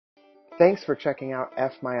Thanks for checking out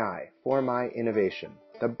FMYI, For My Innovation,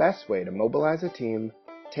 the best way to mobilize a team,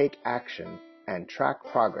 take action, and track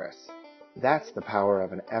progress. That's the power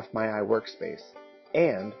of an FMYI workspace,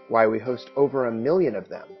 and why we host over 1 million of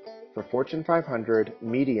them for Fortune 500,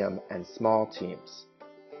 medium, and small teams.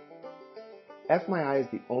 FMYI is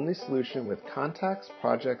the only solution with contacts,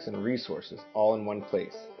 projects, and resources all in one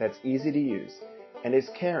place that's easy to use and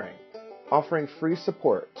is caring, offering free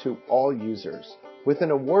support to all users with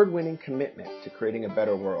an award-winning commitment to creating a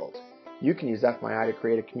better world. You can use FMYI to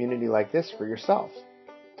create a community like this for yourself.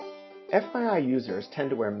 FMYI users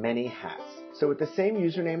tend to wear many hats, so with the same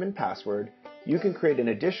username and password, you can create an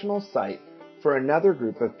additional site for another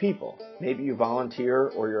group of people. Maybe you volunteer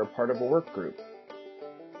or you're a part of a work group.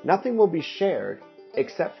 Nothing will be shared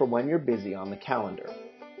except for when you're busy on the calendar.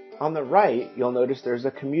 On the right, you'll notice there's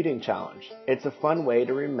a commuting challenge. It's a fun way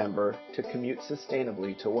to remember to commute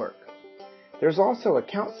sustainably to work. There's also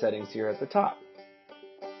account settings here at the top.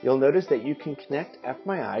 You'll notice that you can connect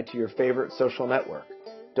FMYI to your favorite social network.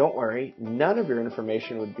 Don't worry, none of your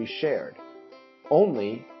information would be shared.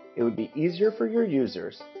 Only, it would be easier for your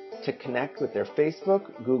users to connect with their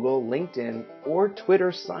Facebook, Google, LinkedIn, or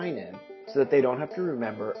Twitter sign-in so that they don't have to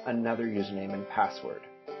remember another username and password.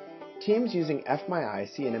 Teams using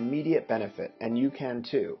FMYI see an immediate benefit, and you can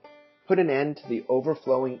too. Put an end to the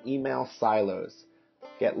overflowing email silos.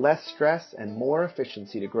 Get less stress and more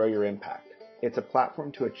efficiency to grow your impact. It's a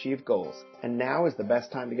platform to achieve goals, and now is the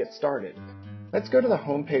best time to get started. Let's go to the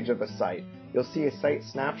homepage of a site. You'll see a site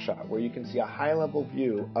snapshot where you can see a high-level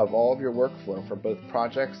view of all of your workflow for both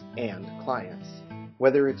projects and clients.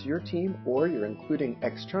 Whether it's your team or you're including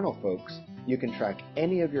external folks, you can track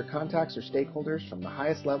any of your contacts or stakeholders from the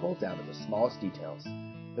highest level down to the smallest details.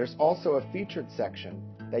 There's also a featured section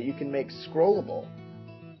that you can make scrollable,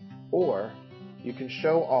 or you can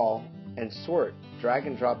show all and sort, drag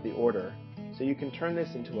and drop the order, so you can turn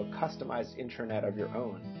this into a customized intranet of your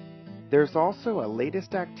own. There's also a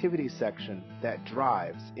latest activities section that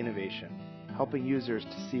drives innovation, helping users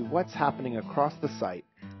to see what's happening across the site,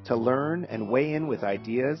 to learn and weigh in with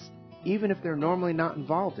ideas, even if they're normally not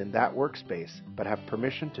involved in that workspace, but have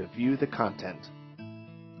permission to view the content.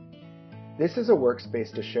 This is a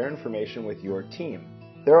workspace to share information with your team.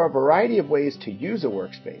 There are a variety of ways to use a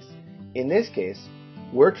workspace. In this case,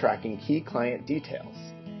 we're tracking key client details.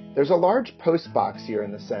 There's a large post box here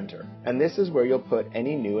in the center, and this is where you'll put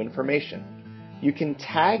any new information. You can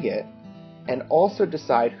tag it and also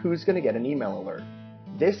decide who's going to get an email alert.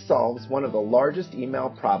 This solves one of the largest email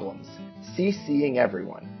problems, CCing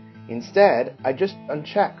everyone. Instead, I just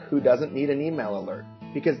uncheck who doesn't need an email alert,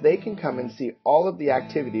 because they can come and see all of the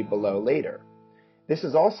activity below later. This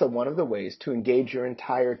is also one of the ways to engage your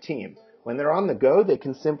entire team. When they're on the go, they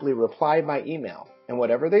can simply reply by email, and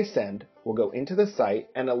whatever they send will go into the site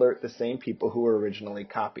and alert the same people who were originally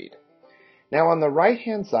copied. Now on the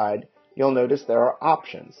right-hand side, you'll notice there are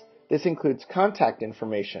options. This includes contact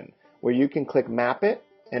information, where you can click Map It,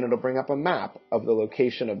 and it'll bring up a map of the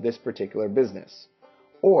location of this particular business.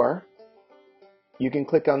 Or you can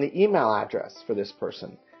click on the email address for this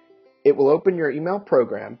person. It will open your email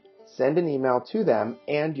program, send an email to them,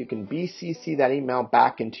 and you can BCC that email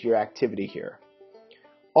back into your activity here.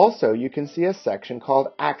 Also, you can see a section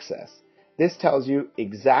called Access. This tells you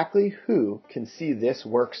exactly who can see this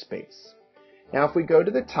workspace. Now, if we go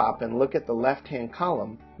to the top and look at the left-hand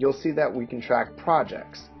column, you'll see that we can track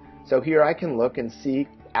projects. So here I can look and see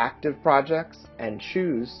active projects and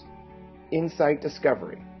choose Insight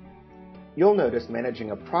Discovery. You'll notice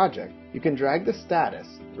managing a project, you can drag the status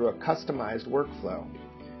through a customized workflow.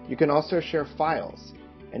 You can also share files,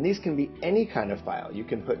 and these can be any kind of file. You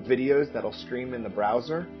can put videos that'll stream in the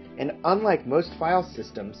browser, and unlike most file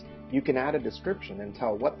systems, you can add a description and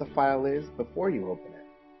tell what the file is before you open it.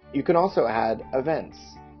 You can also add events.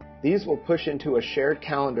 These will push into a shared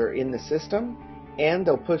calendar in the system, and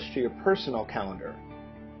they'll push to your personal calendar.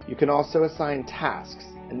 You can also assign tasks,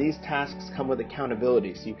 and these tasks come with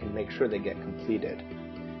accountability so you can make sure they get completed.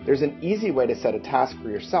 There's an easy way to set a task for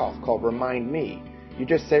yourself called Remind Me. You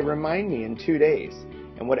just say, remind me in 2 days,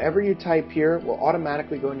 and whatever you type here will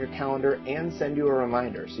automatically go in your calendar and send you a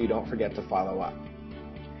reminder so you don't forget to follow up.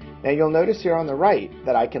 Now you'll notice here on the right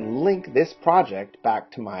that I can link this project back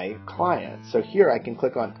to my client. So here I can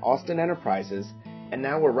click on Austin Enterprises, and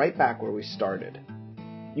now we're right back where we started.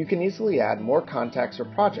 You can easily add more contacts or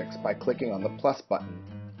projects by clicking on the plus button,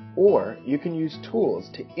 or you can use tools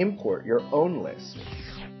to import your own list.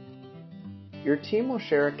 Your team will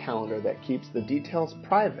share a calendar that keeps the details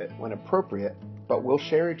private when appropriate, but will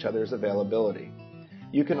share each other's availability.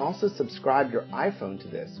 You can also subscribe your iPhone to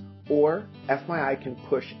this, or FMYI can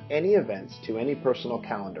push any events to any personal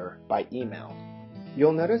calendar by email.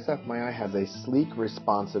 You'll notice FMYI has a sleek,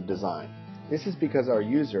 responsive design. This is because our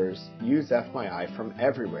users use FMYI from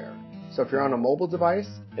everywhere. So if you're on a mobile device,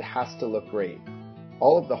 it has to look great.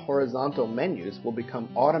 All of the horizontal menus will become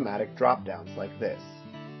automatic drop-downs like this.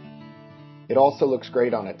 It also looks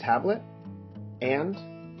great on a tablet and,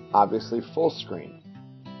 obviously, full screen.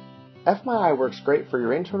 FMYI works great for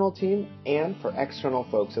your internal team and for external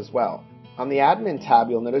folks as well. On the admin tab,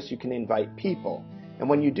 you'll notice you can invite people, and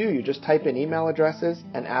when you do, you just type in email addresses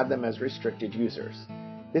and add them as restricted users.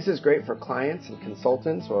 This is great for clients and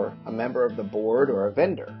consultants or a member of the board or a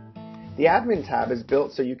vendor. The admin tab is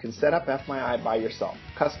built so you can set up FMYI by yourself,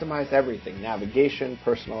 customize everything, navigation,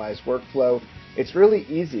 personalized workflow. It's really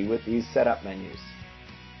easy with these setup menus.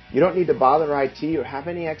 You don't need to bother IT or have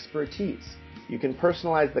any expertise. You can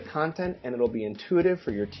personalize the content and it'll be intuitive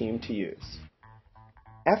for your team to use.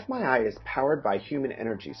 FMYI is powered by human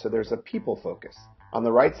energy, so there's a people focus. On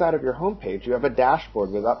the right side of your homepage, you have a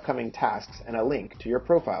dashboard with upcoming tasks and a link to your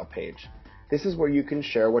profile page. This is where you can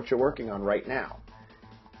share what you're working on right now.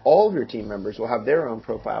 All of your team members will have their own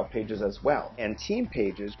profile pages as well, and team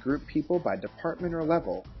pages group people by department or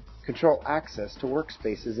level, control access to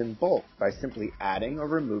workspaces in bulk by simply adding or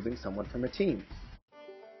removing someone from a team.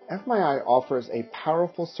 FMYI offers a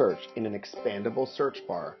powerful search in an expandable search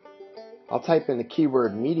bar. I'll type in the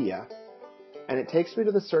keyword media, and it takes me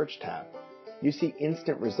to the search tab. You see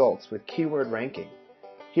instant results with keyword ranking.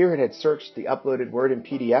 Here it had searched the uploaded Word and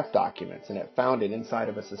PDF documents, and it found it inside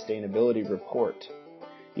of a sustainability report.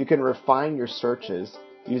 You can refine your searches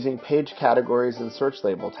using page categories and search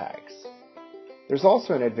label tags. There's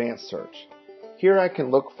also an advanced search. Here I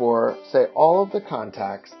can look for, say, all of the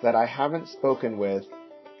contacts that I haven't spoken with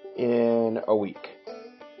in a week.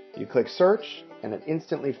 You click search, and it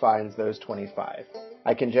instantly finds those 25.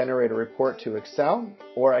 I can generate a report to Excel,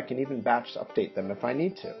 or I can even batch update them if I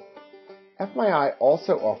need to. FMYI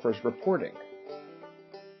also offers reporting.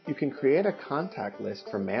 You can create a contact list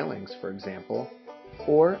for mailings, for example,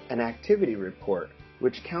 or an activity report,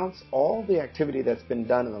 which counts all the activity that's been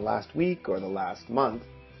done in the last week or the last month,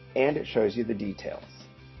 and it shows you the details.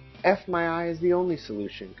 FMYI is the only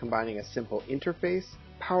solution combining a simple interface,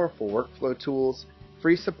 powerful workflow tools,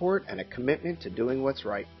 free support, and a commitment to doing what's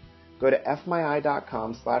right. Go to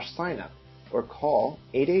fmyi.com/signup or call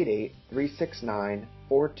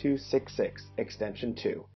 888-369-4266 extension 2.